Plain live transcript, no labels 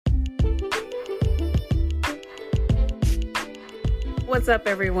What's up,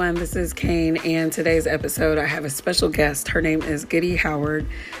 everyone? This is Kane, and today's episode, I have a special guest. Her name is Goody Howard.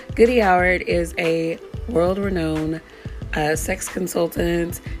 Goody Howard is a world-renowned sex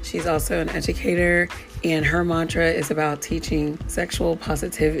consultant. She's also an educator, and her mantra is about teaching sexual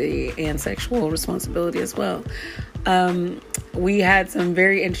positivity and sexual responsibility as well. We had some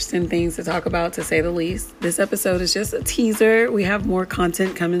very interesting things to talk about, to say the least. This episode is just a teaser. We have more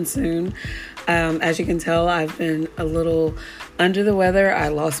content coming soon. As you can tell, I've been a little under the weather. I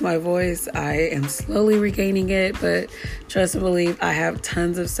lost my voice. I am slowly regaining it, but trust and believe, I have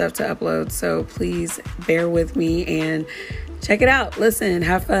tons of stuff to upload. So please bear with me and check it out. Listen,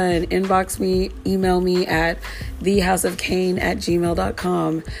 have fun. Inbox me, email me at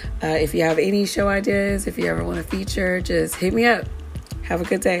thehouseofkane@gmail.com. If you have any show ideas, if you ever want to feature, just hit me up. Have a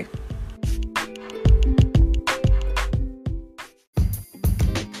good day.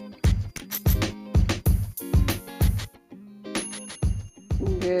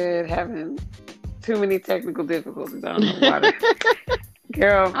 Good. Having too many technical difficulties. I don't know why.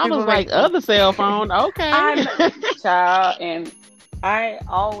 Girl, I was like, other cell phone. Okay. Child, and I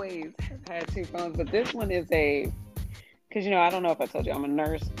always have had two phones, but this one is because, I don't know if I told you, I'm a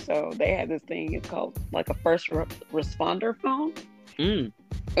nurse, so they had this thing, it's called like a first responder phone.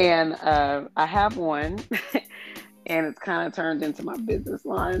 And I have one, and it's kind of turned into my business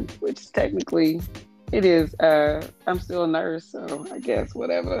line, which technically it is. I'm still a nurse, so I guess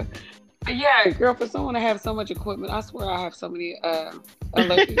whatever. But yeah, girl, for someone to have so much equipment, I swear I have so many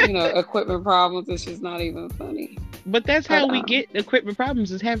equipment problems. It's just not even funny. But that's how we get equipment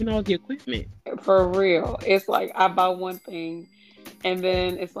problems, is having all the equipment. For real. It's like I buy one thing, and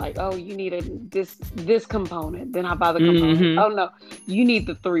then it's like, oh, you need this component. Then I buy the component. Mm-hmm. Oh no, you need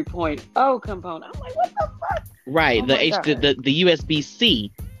the 3.0 component. I'm like, what the fuck? Right. The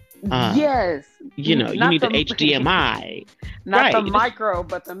USB-C. Yes. You need the HDMI. Not the micro,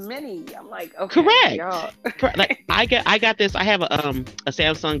 but the mini. I'm like, okay. Correct. Like I got this. I have a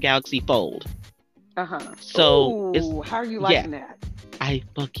Samsung Galaxy Fold. So how are you liking that? I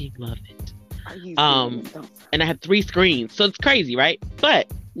fucking love it. And I have 3 screens, so it's crazy, right? But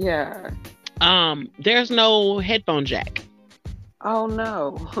yeah, there's no headphone jack. Oh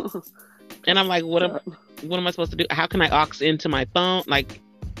no. And I'm like, what am I supposed to do? How can I aux into my phone? Like,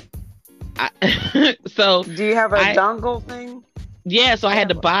 so do you have a dongle thing? Yeah, so I had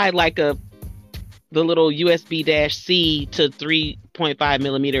to buy like the little USB-C to 3.5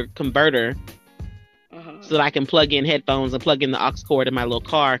 millimeter converter, so that I can plug in headphones and plug in the aux cord in my little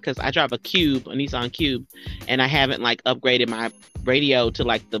car, because I drive a Nissan Cube, and I haven't like upgraded my radio to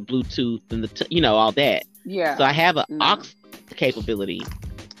like the Bluetooth and the all that. Yeah. So I have an aux capability,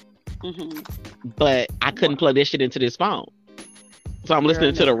 but I couldn't plug this shit into this phone. So I'm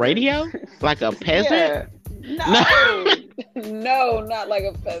listening to the radio like a peasant. Yeah. No, not like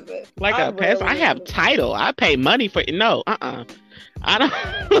a peasant. Like a peasant. I have Tidal. I pay money for it. No, I don't.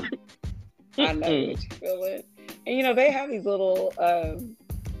 I know what you feel it. And they have these little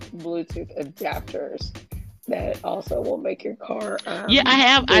Bluetooth adapters that also will make your car. Yeah, I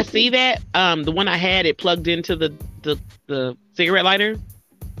have. Bluetooth. I see that. The one I had, it plugged into the cigarette lighter.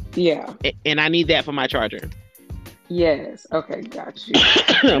 Yeah. And I need that for my charger. Yes. Okay. Got you.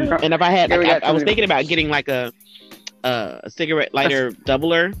 And if I had, I was thinking about getting like a cigarette lighter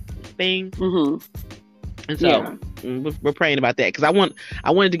doubler thing. And so we're praying about that, because I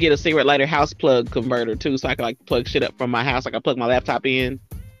wanted to get a cigarette lighter house plug converter too, so I could like plug shit up from my house. I can plug my laptop in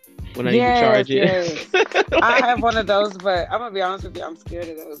when I need to charge it. Yes. I have one of those, but I'm gonna be honest with you, I'm scared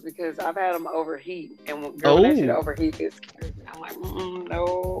of those because I've had them overheat, and when that shit overheat, it scares me. I'm like,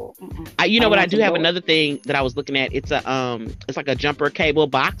 no. But I do have another thing that I was looking at. It's it's like a jumper cable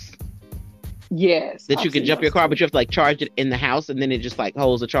box. Yes. That you can jump your car, but you have to like charge it in the house, and then it just like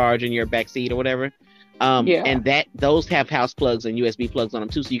holds a charge in your back seat or whatever. And those have house plugs and USB plugs on them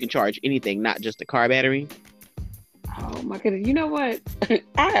too, so you can charge anything, not just the car battery. Oh my goodness! You know what?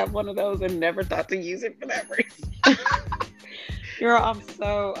 I have one of those and never thought to use it for that reason. Girl,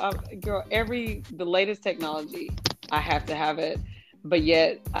 the latest technology, I have to have it, but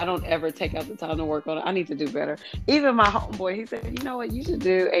yet I don't ever take out the time to work on it. I need to do better. Even my homeboy, he said, you know what? You should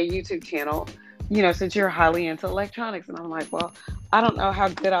do a YouTube channel, since you're highly into electronics. And I'm like, well, I don't know how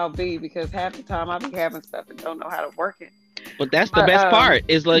good I'll be, because half the time I'll be having stuff and don't know how to work it. But that's the best part,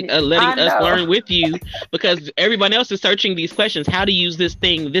 is like letting us learn with you, because everyone else is searching these questions. How to use this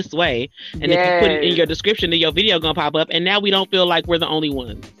thing this way. And if you put it in your description, then your video going to pop up. And now we don't feel like we're the only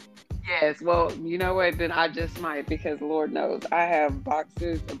ones. Yes. Well, you know what? Then I just might, because Lord knows I have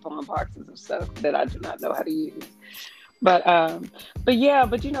boxes upon boxes of stuff that I do not know how to use. But yeah,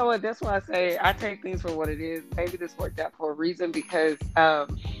 but you know what? That's why I say I take things for what it is. Maybe this worked out for a reason because, I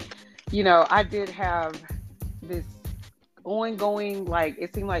did have this ongoing, like,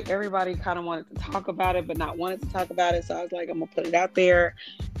 it seemed like everybody kind of wanted to talk about it, but not wanted to talk about it. So I was like, I'm gonna put it out there.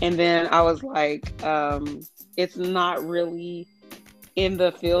 And then I was like, it's not really in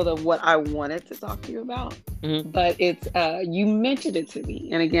the field of what I wanted to talk to you about. Mm-hmm. But it's you mentioned it to me,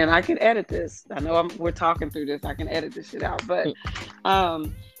 and again, I can edit this. I know we're talking through this. I can edit this shit out, but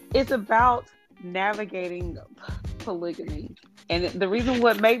it's about navigating polygamy. And the reason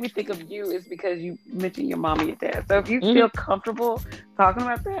what made me think of you is because you mentioned your mom and your dad. So if you feel comfortable talking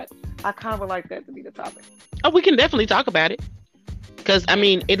about that, I kind of would like that to be the topic. Oh, we can definitely talk about it. Because, I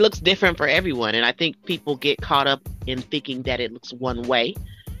mean, it looks different for everyone. And I think people get caught up in thinking that it looks one way.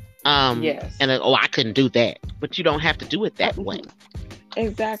 Yes. And I couldn't do that. But you don't have to do it that way.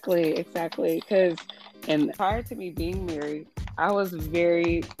 Exactly. Because, and prior to me being married, I was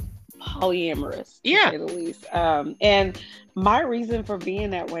very polyamorous, to say the least. And my reason for being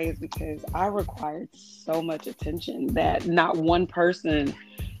that way is because I required so much attention that not one person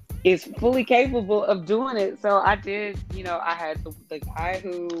is fully capable of doing it. So I did, I had the guy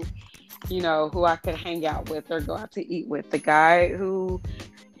who, who I could hang out with or go out to eat with, the guy who,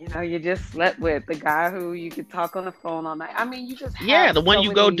 you just slept with, the guy who you could talk on the phone all night. I mean, you just have the one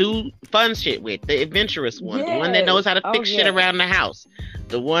you go do fun shit with, the adventurous one, the one that knows how to fix shit around the house,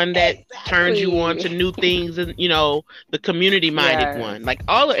 the one that turns you on to new things, and the community-minded one, like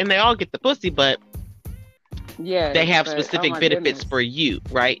and they all get the pussy, but they have specific benefits for you,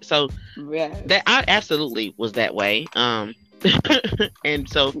 right? So that I absolutely was that way. And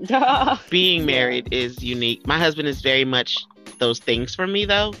so being married is unique. My husband is very much those things for me,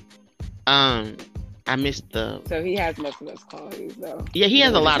 though. I miss the. So he has most of those qualities, though. Yeah, he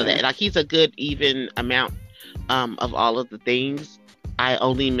has a lot of that. Like, he's a good even amount of all of the things. I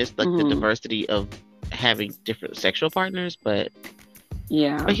only miss the diversity of having different sexual partners, but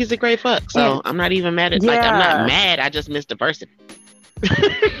but he's a great fuck. So I'm not even mad at. Like, I'm not mad. I just miss diversity.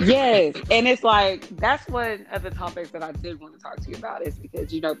 Yes, and it's like that's one of the topics that I did want to talk to you about, is because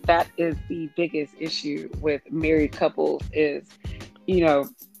that is the biggest issue with married couples is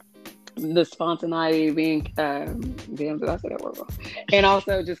the spontaneity being damn, did I say that word wrong? And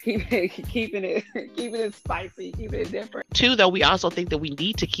also just keeping it spicy, keeping it different. Too, though, we also think that we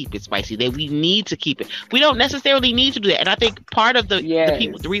need to keep it spicy, that we need to keep it. We don't necessarily need to do that. And I think part of the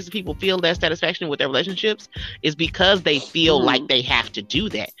reason people feel that satisfaction with their relationships is because they feel like they have to do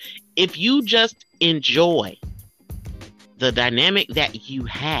that. If you just enjoy the dynamic that you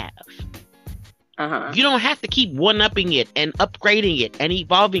have, you don't have to keep one-upping it and upgrading it and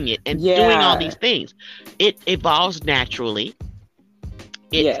evolving it and doing all these things. It evolves naturally.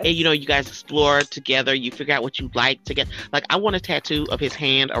 You guys explore together. You figure out what you like together. Like, I want a tattoo of his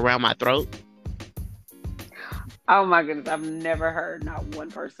hand around my throat. Oh my goodness, I've never heard not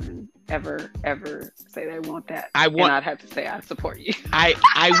one person ever say they want that. And I'd have to say I support you.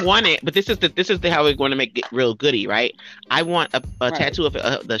 I want it, but this is how we're going to make it real goody, right? I want a tattoo of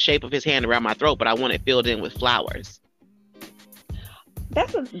the shape of his hand around my throat, but I want it filled in with flowers.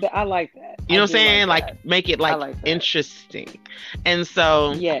 I like that. You know what I'm saying? Like make it like interesting. And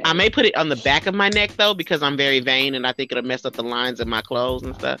so I may put it on the back of my neck, though, because I'm very vain and I think it'll mess up the lines of my clothes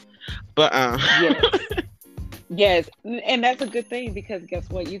and stuff. But Yes, and that's a good thing, because guess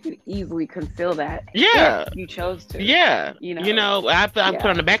what? You could easily conceal that. Yeah, if you chose to. Yeah, I put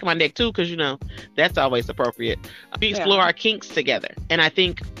on the back of my neck too, because that's always appropriate. We explore our kinks together, and I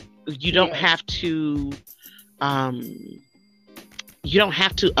think you don't have to. You don't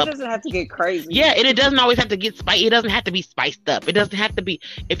have to. It doesn't have to get crazy. Yeah, and it doesn't always have to get spicy. It doesn't have to be spiced up. It doesn't have to be.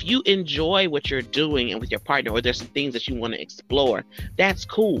 If you enjoy what you're doing and with your partner, or there's some things that you want to explore, that's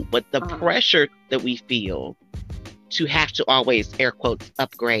cool. But the pressure that we feel to have to always, air quotes,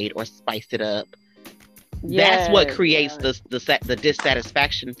 upgrade or spice it up, that's what creates the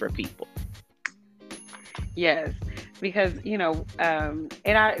dissatisfaction for people. Yes, because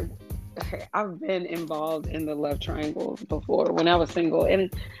and I've been involved in the love triangle before when I was single,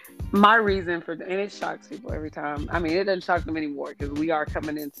 and my reason and it shocks people every time. I mean, it doesn't shock them anymore, because we are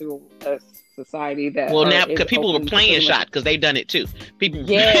coming into a society that now, because people were playing shots because they've done it too. People,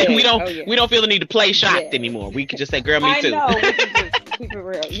 we don't feel the need to play shots anymore. We could just say, "Girl, me too." I know. We can just keep it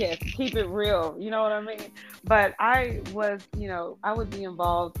real. Yes, keep it real. You know what I mean? But I was, I would be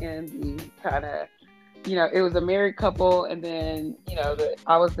involved in the kind of. It was a married couple, and then,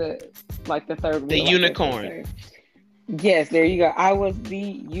 I was the third wheel. The unicorn. Yes, there you go. I was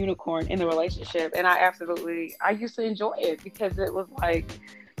the unicorn in the relationship, and I used to enjoy it, because it was like,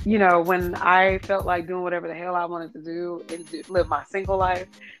 when I felt like doing whatever the hell I wanted to do and live my single life,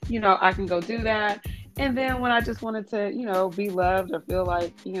 I can go do that. And then when I just wanted to, be loved or feel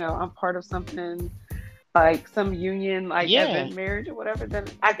like, I'm part of something like some union, like as Yeah. in marriage or whatever, then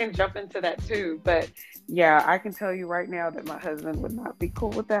I can jump into that too. But yeah, I can tell you right now that my husband would not be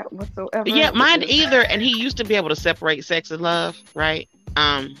cool with that whatsoever. Yeah, mine either. And he used to be able to separate sex and love, right?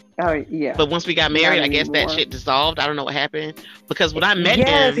 Oh yeah. But once we got married, Not I guess that anymore. shit dissolved. I don't know what happened. Because when I met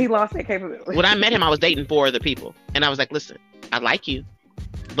Yes, he him, lost that capability. when I met him, I was dating 4 other people. And I was like, listen, I like you,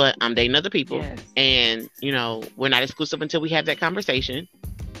 but I'm dating other people. Yes. And, we're not exclusive until we have that conversation.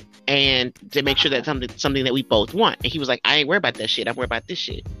 And to make sure that's something that we both want. And he was like, I ain't worried about that shit. I'm worried about this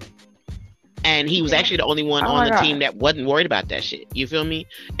shit. And he was actually the only one on the team that wasn't worried about that shit. You feel me?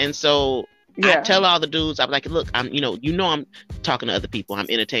 And so I tell all the dudes, I'm like, look, I'm talking to other people. I'm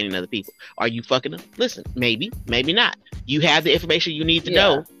entertaining other people. Are you fucking them? Listen, maybe, maybe not. You have the information you need to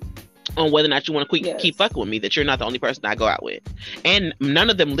know on whether or not you want to keep fucking with me, that you're not the only person I go out with. And none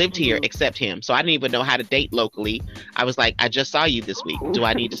of them lived here except him. So I didn't even know how to date locally. I was like, I just saw you this week. Do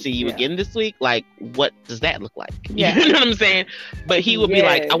I need to see you again this week? Like, what does that look like? Yeah. You know what I'm saying? But he would be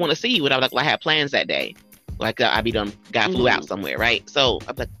like, I want to see you. And I was like, well, I have plans that day. Like, I be done, got flew out somewhere, right? So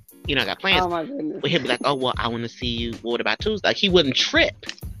I'm like, I got plans. Oh my goodness. But he'd be like, oh, well, I want to see you. Well, what about Tuesday? Like, he wouldn't trip.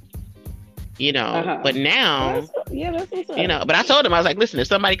 But now, that's what's up. but I told him, I was like, listen, if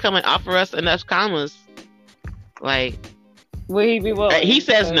somebody come and offer us enough commas, like, will he be willing? He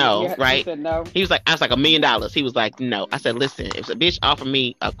says no, right? He said no. He was like, I was like $1 million. He was like, no. I said, listen, if a bitch offered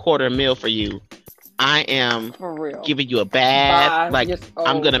me $250,000 for you, I am for real giving you a bath.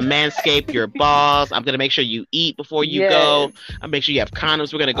 I'm gonna manscape your balls. I'm gonna make sure you eat before you go. I'll make sure you have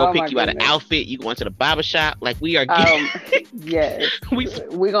condoms. We're gonna go pick you out an outfit. You go into the barber shop. Like, we are yes. we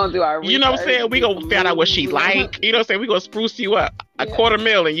gonna do our research. You know what I'm saying? We gonna find out what she like. You know what I'm saying? We gonna spruce you up.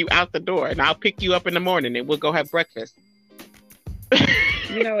 $250,000 and you out the door, and I'll pick you up in the morning and we'll go have breakfast.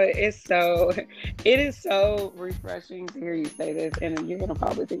 It is so refreshing to hear you say this, and you're gonna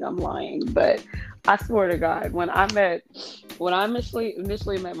probably think I'm lying, but I swear to God, when I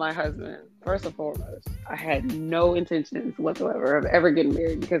initially met my husband, first and foremost, I had no intentions whatsoever of ever getting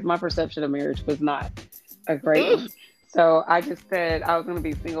married, because my perception of marriage was not a great one. So I just said I was gonna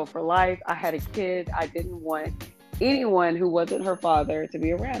be single for life. I had a kid. I didn't want anyone who wasn't her father to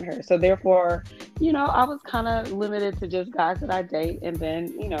be around her. So therefore, I was kind of limited to just guys that I date, and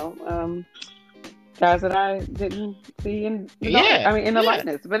then, guys that I didn't see in the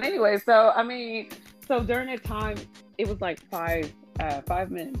likeness. But anyway, so during that time, it was like five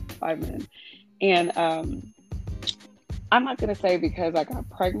men. And I'm not going to say because I got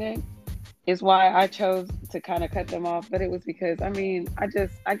pregnant is why I chose to kind of cut them off, but it was because, I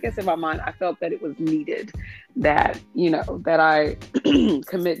guess in my mind, I felt that it was needed that, that I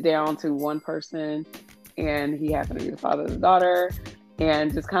commit down to one person, and he happened to be the father of the daughter,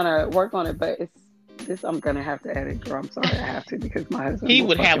 and just kind of work on it. But I'm going to have to edit, girl. I'm sorry, I have to, because my husband he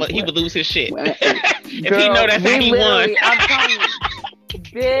would lose his shit. If he know that's how he won. I'm telling you.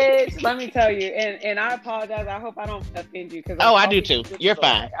 Bitch, let me tell you, and I apologize. I hope I don't offend you, because I do too. You're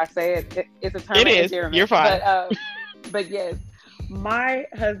fine. I say it's a term. It is. You're fine. But yes, my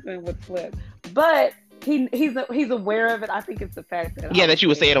husband would flip, but he's aware of it. I think it's the fact that that you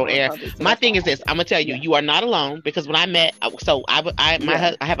would say it on air. My thing is this: I'm gonna tell you, you are not alone, because when I met, I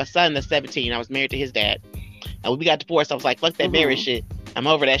have a son that's 17. I was married to his dad, and when we got divorced, I was like, fuck that marriage shit. I'm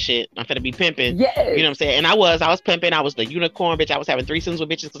over that shit. I'm finna be pimping. Yes. You know what I'm saying? And I was pimping. I was the unicorn bitch. I was having threesomes with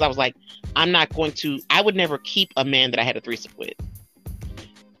bitches, because I was like, I would never keep a man that I had a threesome with.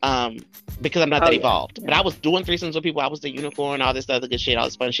 Because I'm not that evolved. Yeah. But I was doing threesomes with people. I was the unicorn, all this other good shit, all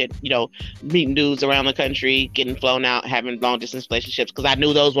this fun shit, meeting dudes around the country, getting flown out, having long distance relationships, because I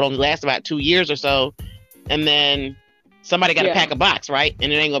knew those would only last about 2 years or so. And then somebody got to pack a box, right?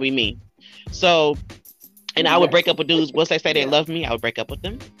 And it ain't gonna be me. So, and I would break up with dudes. Once they say they love me, I would break up with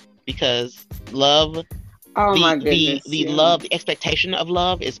them, because love, the love, the expectation of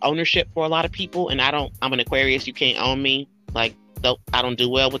love is ownership for a lot of people. And I'm an Aquarius. You can't own me. Like, I don't do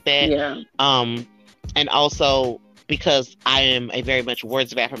well with that. Yeah. And also because I am a very much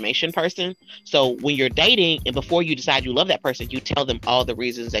words of affirmation person. So when you're dating, and before you decide you love that person, you tell them all the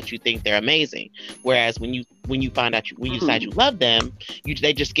reasons that you think they're amazing. Whereas when you find out when you decide you love them,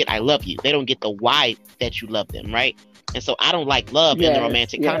 they just get I love you. They don't get the why that you love them, right? And so I don't like love in the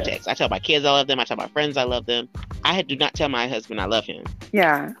romantic context. I tell my kids I love them. I tell my friends I love them. I do not tell my husband I love him.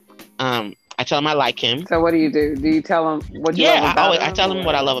 Yeah. I I tell him I like him. So what do you do? Do you tell him what you love about him? I tell him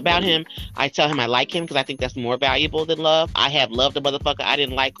what I love about him. I tell him I like him because I think that's more valuable than love. I have loved a motherfucker I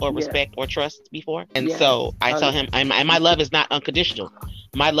didn't like or respect or trust before. And so I tell him, and my love is not unconditional.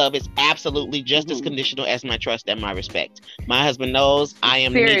 My love is absolutely just as conditional as my trust and my respect. My husband knows I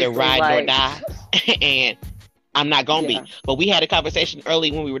am neither ride nor die. And I'm not gonna be. But we had a conversation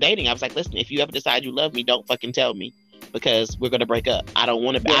early when we were dating. I was like, listen, if you ever decide you love me, don't fucking tell me. Because we're gonna break up. I don't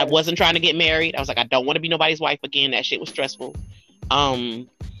want to. I wasn't trying to get married. I was like, I don't want to be nobody's wife again. That shit was stressful.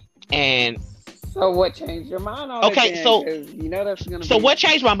 And so what changed your mind on okay, so you know that's gonna. So what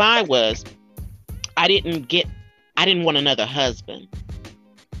changed my mind was, I didn't want another husband.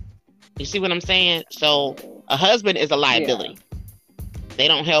 You see what I'm saying? So a husband is a liability. They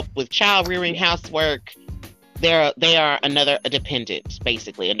don't help with child rearing, housework. They are another dependent,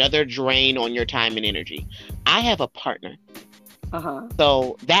 basically, another drain on your time and energy. I have a partner.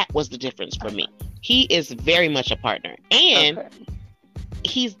 So that was the difference for me. He is very much a partner. And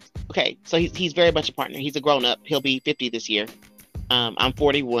he's very much a partner. He's a grown up. He'll be 50 this year. I'm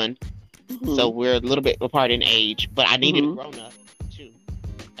 41. So we're a little bit apart in age, but I needed a grown up too,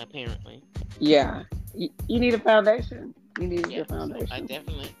 apparently. Yeah. You need a foundation. You need your foundation. So I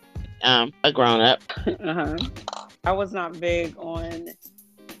definitely a grown up. I was not big on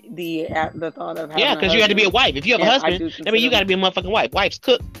the thought of having because you had to be a wife. If you have a husband, I mean, you got to be a motherfucking wife. Wives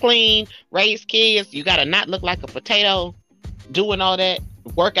cook, clean, raise kids. You got to not look like a potato, doing all that,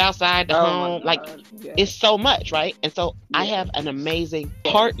 work outside the home. Like, it's so much, right? And so I have an amazing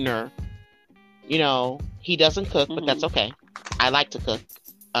partner. You know, he doesn't cook, but that's okay. I like to cook.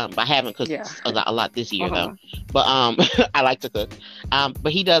 I haven't cooked a lot this year though, but I like to cook.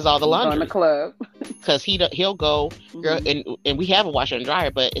 But he does all the laundry. On the club, because he'll go, girl, and we have a washer and dryer,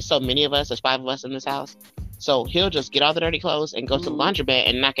 but it's so many of us. There's 5 of us in this house, so he'll just get all the dirty clothes and go to the laundromat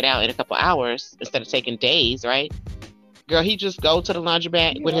and knock it out in a couple hours instead of taking days, right? Girl, he just go to the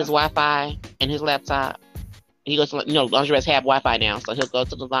laundromat with his Wi-Fi and his laptop. He goes to, laundromats have Wi-Fi now, so he'll go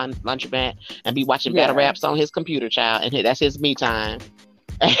to the laundromat and be watching battle raps on his computer, child, and that's his me time.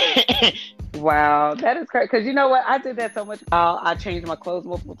 Wow, that is crazy. Because you know what, I did that so much. I changed my clothes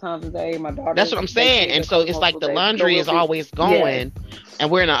multiple times a day. My daughter. That's what I'm saying. And so it's like the laundry is always going,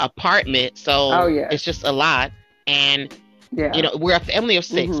 and we're in an apartment, so it's just a lot. And we're a family of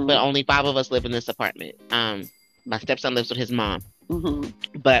 6, but only 5 of us live in this apartment. My stepson lives with his mom,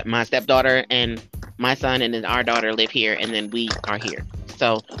 but my stepdaughter and my son and then our daughter live here, and then we are here.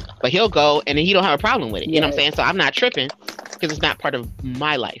 So, but he'll go, and then he don't have a problem with it. You know what I'm saying? So I'm not tripping. Because it's not part of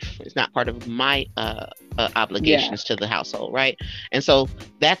my life. It's not part of my obligations to the household, right? And so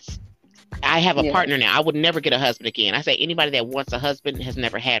I have a partner now. I would never get a husband again. I say anybody that wants a husband has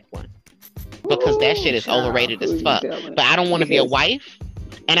never had one. Because that shit is overrated as fuck. But I don't want to be a wife.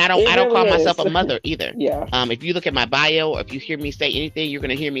 And I don't call myself a mother either. If you look at my bio, or if you hear me say anything, you're going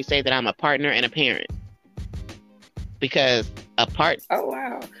to hear me say that I'm a partner and a parent. Because a partner. Oh,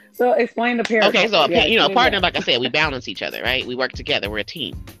 wow. So explain the parent. Okay, so a partner, like I said, we balance each other, right? We work together. We're a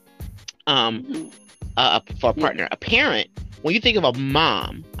team. For a partner, a parent. When you think of a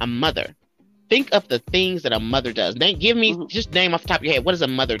mom, a mother, think of the things that a mother does. Give me just name off the top of your head. What does a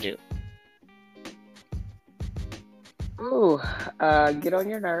mother do? Get on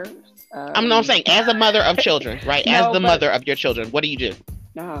your nerves. I'm saying as a mother of children, right? As the mother of your children, what do you do?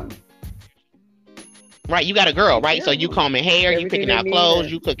 Right, you got a girl, right? So you combing hair, you picking out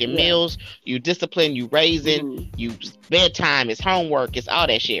clothes, you cooking meals, you discipline, you raising, you bedtime, it's homework, it's all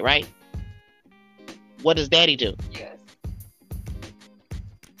that shit, right? What does daddy do?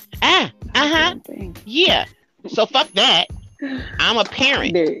 Yeah. So fuck that. I'm a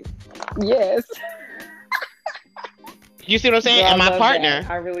parent. Yes. You see what I'm saying? And my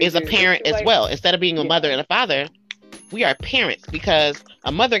partner is a parent as well. Instead of being a mother and a father, we are parents, because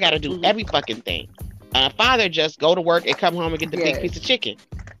a mother got to do every fucking thing. A father just go to work and come home and get the big piece of chicken.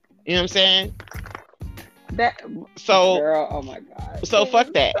 You know what I'm saying? Girl, oh my God. So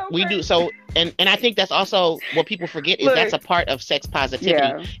fuck that. We do so, and I think that's also what people forget is that's a part of sex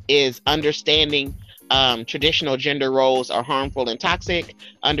positivity is understanding traditional gender roles are harmful and toxic,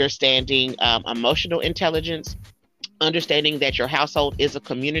 understanding emotional intelligence, understanding that your household is a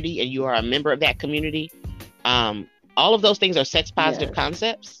community and you are a member of that community. All of those things are sex positive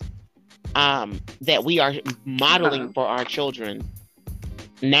concepts that we are modeling for our children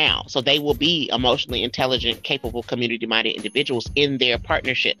now. So they will be emotionally intelligent, capable, community-minded individuals in their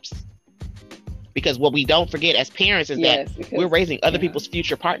partnerships. Because what we don't forget as parents is that we're raising other people's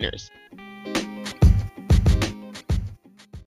future partners.